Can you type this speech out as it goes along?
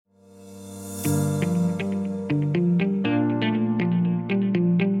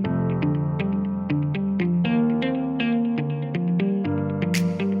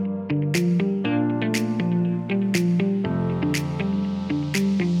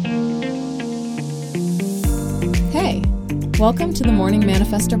Welcome to the Morning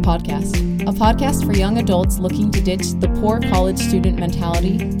Manifester Podcast, a podcast for young adults looking to ditch the poor college student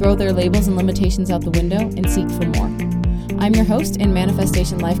mentality, throw their labels and limitations out the window, and seek for more. I'm your host and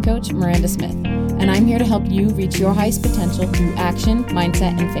manifestation life coach, Miranda Smith, and I'm here to help you reach your highest potential through action,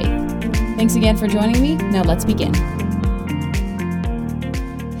 mindset, and faith. Thanks again for joining me. Now let's begin.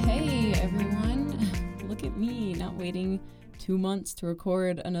 Hey everyone, look at me, not waiting 2 months to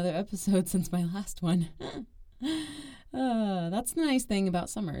record another episode since my last one. That's the nice thing about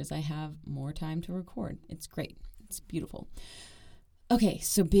summer is I have more time to record. It's great. It's beautiful. Okay,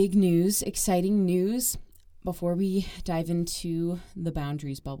 so big news, exciting news. Before we dive into the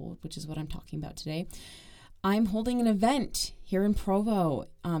boundaries bubble, which is what I'm talking about today, I'm holding an event here in Provo.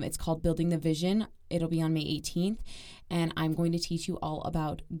 It's called Building the Vision. It'll be on May 18th, and I'm going to teach you all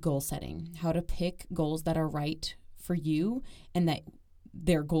about goal setting, how to pick goals that are right for you and that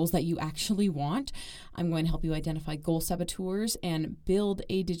they're goals that you actually want. I'm going to help you identify goal saboteurs and build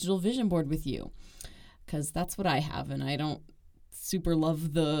a digital vision board with you, because that's what I have, and I don't super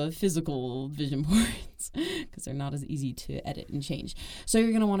love the physical vision boards because they're not as easy to edit and change. So you're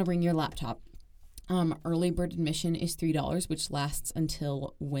going to want to bring your laptop. Early bird admission is $3, which lasts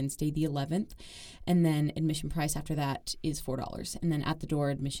until Wednesday the 11th. And then admission price after that is $4. And then at the door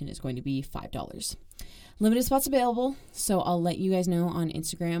admission is going to be $5. Limited spots available, so I'll let you guys know on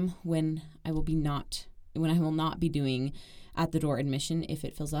Instagram when I will not be doing at the door admission if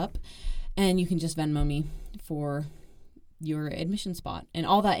it fills up. And you can just Venmo me for your admission spot. And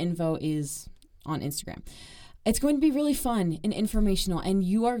all that info is on Instagram. It's going to be really fun and informational, and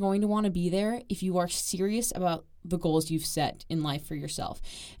you are going to want to be there if you are serious about the goals you've set in life for yourself.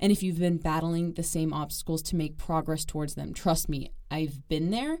 And if you've been battling the same obstacles to make progress towards them. Trust me, I've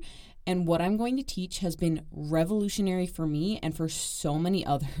been there, and what I'm going to teach has been revolutionary for me and for so many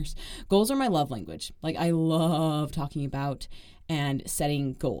others. Goals are my love language. Like, I love talking about and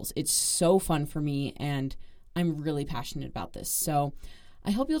setting goals. It's so fun for me, and I'm really passionate about this. So I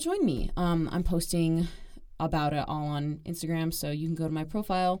hope you'll join me. I'm posting about it all on Instagram, so you can go to my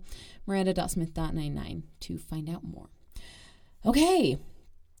profile, miranda.smith.99, to find out more. Okay,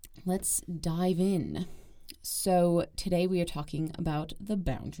 let's dive in. So today we are talking about the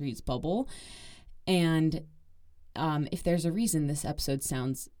boundaries bubble, and if there's a reason this episode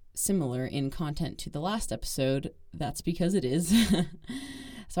sounds similar in content to the last episode, that's because it is.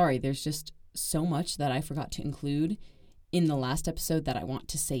 Sorry, there's just so much that I forgot to include in the last episode that I want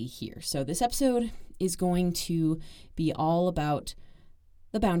to say here. So this episode is going to be all about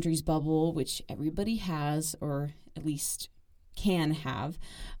the boundaries bubble, which everybody has, or at least can have.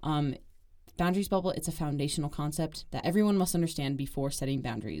 Boundaries bubble, it's a foundational concept that everyone must understand before setting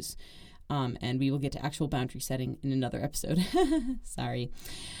boundaries. And we will get to actual boundary setting in another episode. Sorry.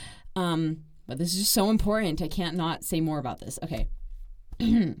 But this is just so important. I can't not say more about this. Okay.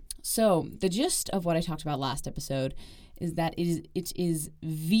 So the gist of what I talked about last episode is that it is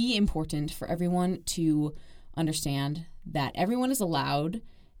important for everyone to understand that everyone is allowed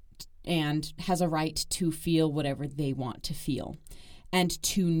and has a right to feel whatever they want to feel, and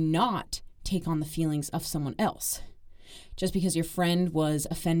to not take on the feelings of someone else. Just because your friend was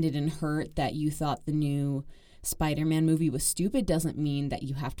offended and hurt that you thought the new Spider-Man movie was stupid doesn't mean that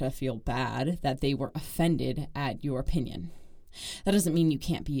you have to feel bad that they were offended at your opinion. That doesn't mean you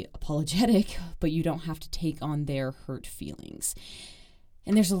can't be apologetic, but you don't have to take on their hurt feelings.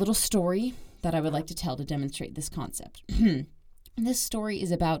 And there's a little story that I would like to tell to demonstrate this concept. And this story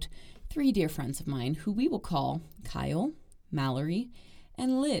is about 3 dear friends of mine who we will call Kyle, Mallory,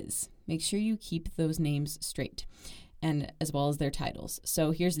 and Liz. Make sure you keep those names straight, and as well as their titles.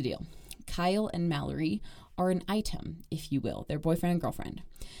 So here's the deal. Kyle and Mallory are an item, if you will. They're boyfriend and girlfriend.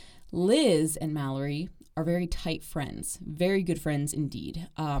 Liz and Mallory are very tight friends, very good friends indeed.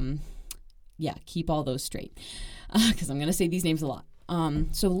 Keep all those straight, because I'm going to say these names a lot.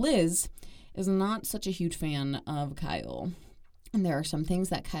 So Liz is not such a huge fan of Kyle, and there are some things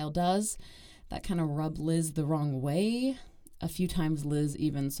that Kyle does that kind of rub Liz the wrong way. A few times Liz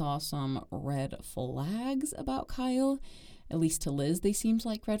even saw some red flags about Kyle. At least to Liz, they seemed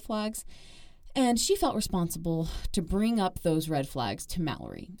like red flags. And she felt responsible to bring up those red flags to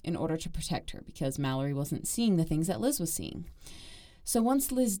Mallory in order to protect her, because Mallory wasn't seeing the things that Liz was seeing. So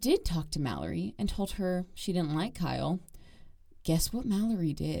once Liz did talk to Mallory and told her she didn't like Kyle, guess what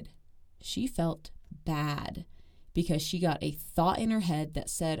Mallory did? She felt bad because she got a thought in her head that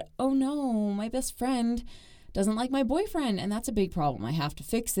said, oh no, my best friend doesn't like my boyfriend, and that's a big problem. I have to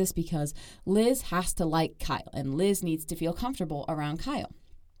fix this because Liz has to like Kyle, and Liz needs to feel comfortable around Kyle.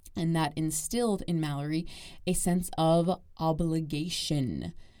 And that instilled in Mallory a sense of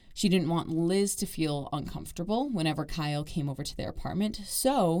obligation She didn't want Liz to feel uncomfortable whenever Kyle came over to their apartment.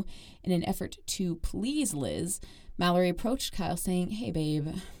 So, in an effort to please Liz, Mallory approached Kyle saying, "Hey, babe,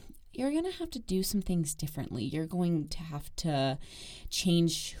 you're going to have to do some things differently. You're going to have to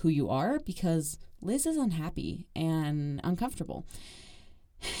change who you are because Liz is unhappy and uncomfortable.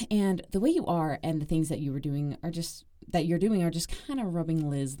 And the way you are and the things that you're doing are just kind of rubbing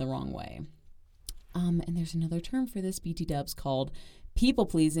Liz the wrong way." And there's another term for this, BT dubs, called people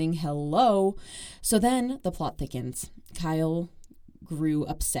pleasing. Hello. So then the plot thickens. Kyle grew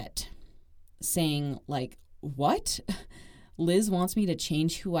upset, saying, like, "What? Liz wants me to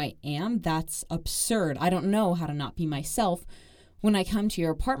change who I am? That's absurd. I don't know how to not be myself when I come to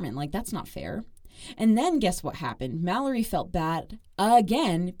your apartment. Like, that's not fair." And then guess what happened? Mallory felt bad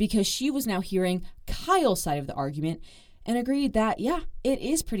again because she was now hearing Kyle's side of the argument and agreed that, yeah, it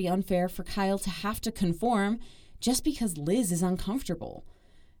is pretty unfair for Kyle to have to conform just because Liz is uncomfortable.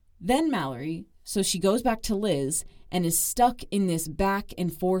 Then Mallory, so she goes back to Liz and is stuck in this back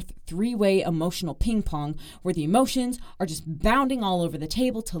and forth three-way emotional ping pong where the emotions are just bounding all over the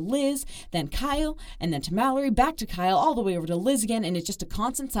table to Liz, then Kyle, and then to Mallory, back to Kyle, all the way over to Liz again, and it's just a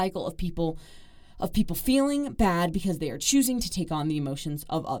constant cycle of people feeling bad because they are choosing to take on the emotions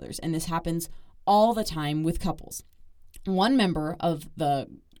of others. And this happens all the time with couples. One member of the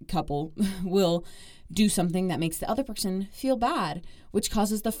couple will do something that makes the other person feel bad, which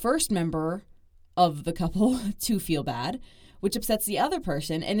causes the first member of the couple to feel bad, which upsets the other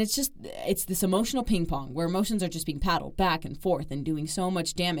person. And it's this emotional ping pong where emotions are just being paddled back and forth and doing so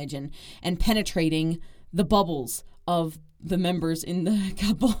much damage and penetrating the bubbles of the members in the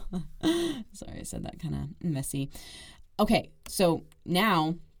couple. Sorry, I said that kind of messy. Okay, so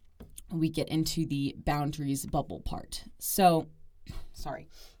now we get into the boundaries bubble part. So, sorry.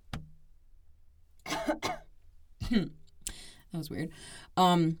 That was weird.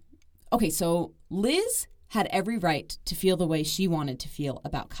 Okay, so Liz had every right to feel the way she wanted to feel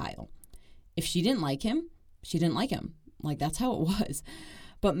about Kyle. If she didn't like him, she didn't like him. Like, that's how it was.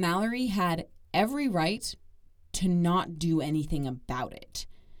 But Mallory had every right to not do anything about it.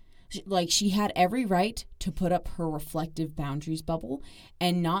 She had every right to put up her reflective boundaries bubble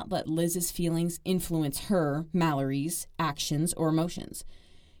and not let Liz's feelings influence her, Mallory's, actions or emotions.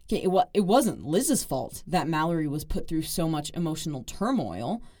 Okay, it wasn't Liz's fault that Mallory was put through so much emotional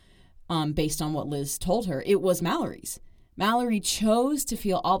turmoil based on what Liz told her. It was Mallory's. Mallory chose to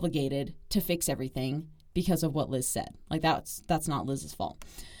feel obligated to fix everything because of what Liz said. Like, that's not Liz's fault.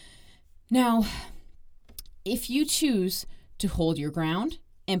 Now, if you choose to hold your ground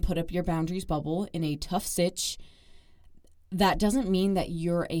and put up your boundaries bubble in a tough sitch, that doesn't mean that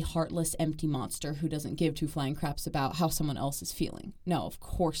you're a heartless, empty monster who doesn't give two flying craps about how someone else is feeling. No, of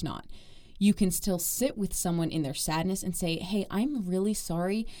course not. You can still sit with someone in their sadness and say, "Hey, I'm really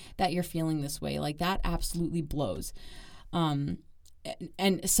sorry that you're feeling this way." Like, that absolutely blows. And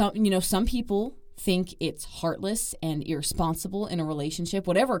some people think it's heartless and irresponsible in a relationship,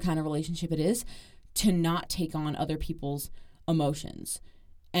 whatever kind of relationship it is, to not take on other people's emotions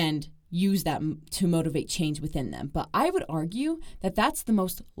and use that to motivate change within them. But I would argue that that's the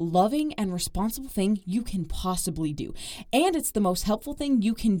most loving and responsible thing you can possibly do. And it's the most helpful thing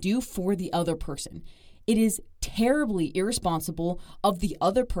you can do for the other person. It is terribly irresponsible of the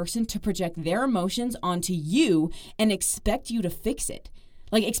other person to project their emotions onto you and expect you to fix it.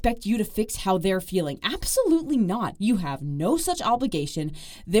 Like, expect you to fix how they're feeling. Absolutely not. You have no such obligation.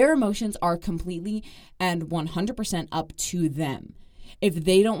 Their emotions are completely and 100% up to them. If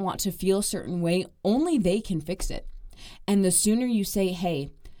they don't want to feel a certain way, only they can fix it. And the sooner you say,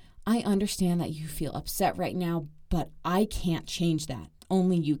 "Hey, I understand that you feel upset right now, but I can't change that.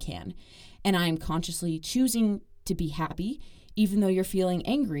 Only you can. And I'm consciously choosing to be happy, even though you're feeling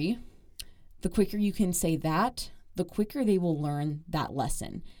angry," the quicker you can say that, the quicker they will learn that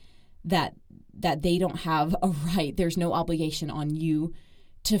lesson, that they don't have a right, there's no obligation on you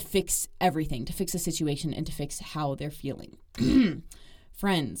to fix everything, to fix a situation and to fix how they're feeling.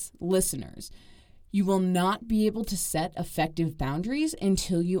 Friends, listeners, you will not be able to set effective boundaries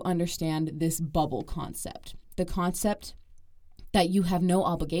until you understand this bubble concept. The concept that you have no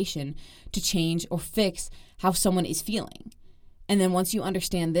obligation to change or fix how someone is feeling. And then once you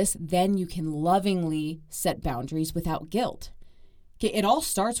understand this, then you can lovingly set boundaries without guilt. Okay, it all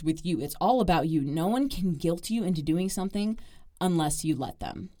starts with you. It's all about you. No one can guilt you into doing something unless you let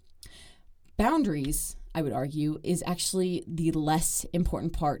them. Boundaries, I would argue, is actually the less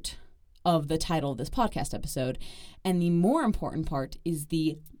important part of the title of this podcast episode. And the more important part is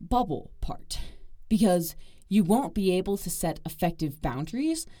the bubble part. Because you won't be able to set effective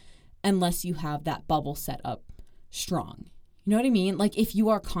boundaries unless you have that bubble set up strong. You know what I mean? Like if you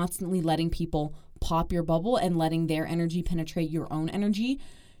are constantly letting people pop your bubble and letting their energy penetrate your own energy,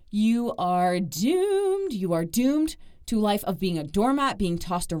 you are doomed. You are doomed to a life of being a doormat, being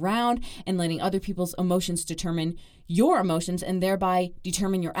tossed around, and letting other people's emotions determine your emotions and thereby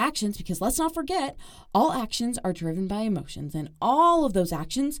determine your actions. Because let's not forget, all actions are driven by emotions, and all of those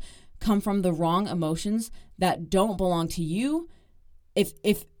actions come from the wrong emotions that don't belong to you.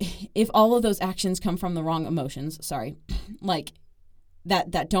 If all of those actions come from the wrong emotions, like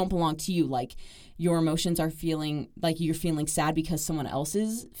that don't belong to you, like your emotions are feeling like you're feeling sad because someone else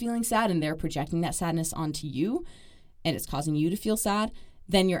is feeling sad and they're projecting that sadness onto you and it's causing you to feel sad,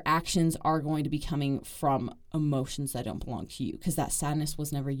 then your actions are going to be coming from emotions that don't belong to you because that sadness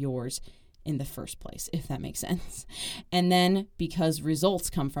was never yours in the first place, if that makes sense. And then because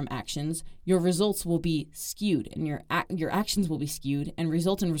results come from actions, your results will be skewed and your actions will be skewed and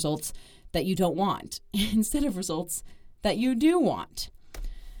result in results that you don't want instead of results that you do want.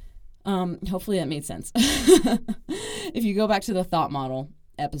 Hopefully that made sense. If you go back to the thought model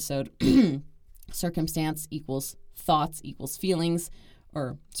episode, circumstance equals thoughts equals feelings,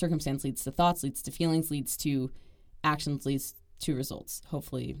 or circumstance leads to thoughts, leads to feelings, leads to actions, leads to results.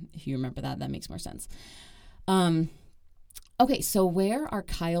 Hopefully, if you remember that makes more sense. Okay, so where are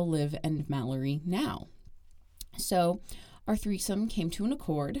Kyle, Liv, and Mallory now? So our threesome came to an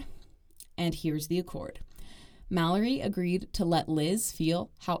accord, and here's the accord. Mallory agreed to let Liz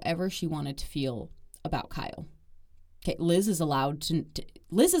feel however she wanted to feel about Kyle. Okay, Liz is allowed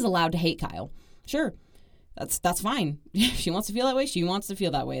to hate Kyle. Sure, that's fine. If she wants to feel that way, she wants to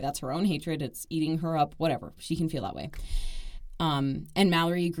feel that way. That's her own hatred. It's eating her up, whatever. She can feel that way. And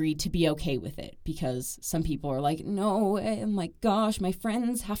Mallory agreed to be okay with it because some people are like, no, oh my gosh, my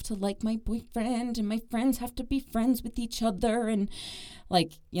friends have to like my boyfriend and my friends have to be friends with each other. And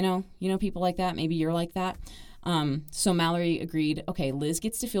like, you know, people like that. Maybe you're like that. So Mallory agreed, okay, Liz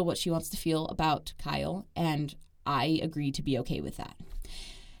gets to feel what she wants to feel about Kyle, and I agreed to be okay with that.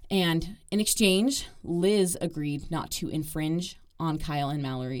 And in exchange, Liz agreed not to infringe on Kyle and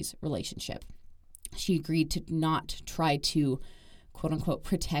Mallory's relationship. She agreed to not try to, quote unquote,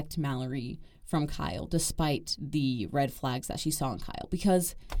 protect Mallory from Kyle, despite the red flags that she saw in Kyle.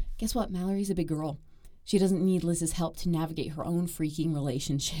 Because guess what? Mallory's a big girl. She doesn't need Liz's help to navigate her own freaking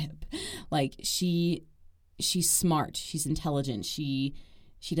relationship. Like, she's smart. She's intelligent. She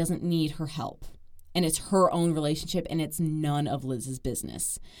doesn't need her help. And it's her own relationship, and it's none of Liz's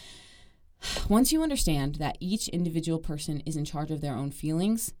business. Once you understand that each individual person is in charge of their own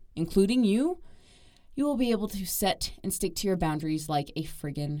feelings, including you will be able to set and stick to your boundaries like a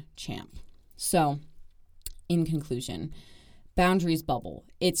friggin' champ. So, in conclusion, boundaries bubble.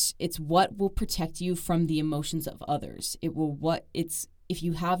 It's what will protect you from the emotions of others. If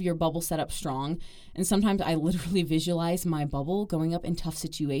you have your bubble set up strong, and sometimes I literally visualize my bubble going up in tough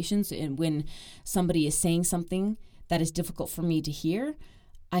situations, and when somebody is saying something that is difficult for me to hear,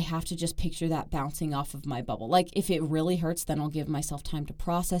 I have to just picture that bouncing off of my bubble. Like, if it really hurts, then I'll give myself time to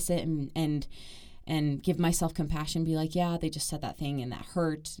process it and give myself compassion, be like, yeah, they just said that thing and that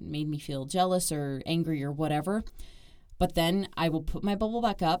hurt, made me feel jealous or angry or whatever. But then I will put my bubble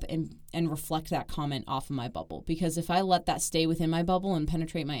back up and reflect that comment off of my bubble. Because if I let that stay within my bubble and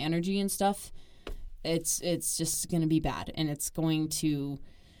penetrate my energy and stuff, it's just going to be bad. And it's going to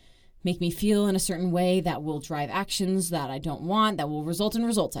make me feel in a certain way that will drive actions that I don't want, that will result in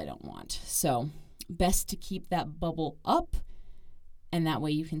results I don't want. So best to keep that bubble up. And that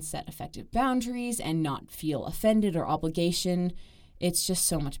way you can set effective boundaries and not feel offended or obligation. It's just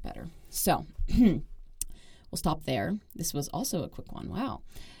so much better. So we'll stop there. This was also a quick one. Wow.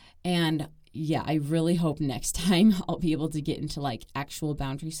 And yeah, I really hope next time I'll be able to get into like actual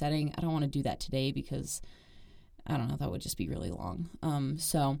boundary setting. I don't want to do that today because I don't know, that would just be really long.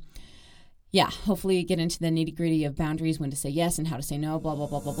 So yeah, hopefully get into the nitty gritty of boundaries, when to say yes and how to say no, blah, blah,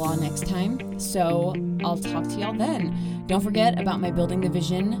 blah, blah, blah next time. So I'll talk to y'all then. Don't forget about my Building the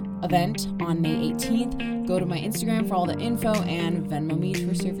Vision event on May 18th. Go to my Instagram for all the info and Venmo me to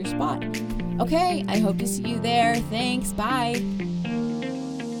reserve your spot. Okay, I hope to see you there. Thanks. Bye.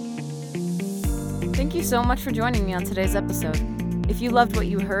 Thank you so much for joining me on today's episode. If you loved what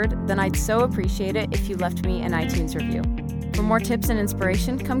you heard, then I'd so appreciate it if you left me an iTunes review. For more tips and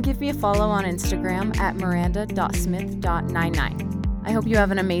inspiration, come give me a follow on Instagram at miranda.smith.99. I hope you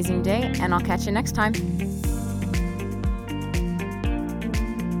have an amazing day, and I'll catch you next time.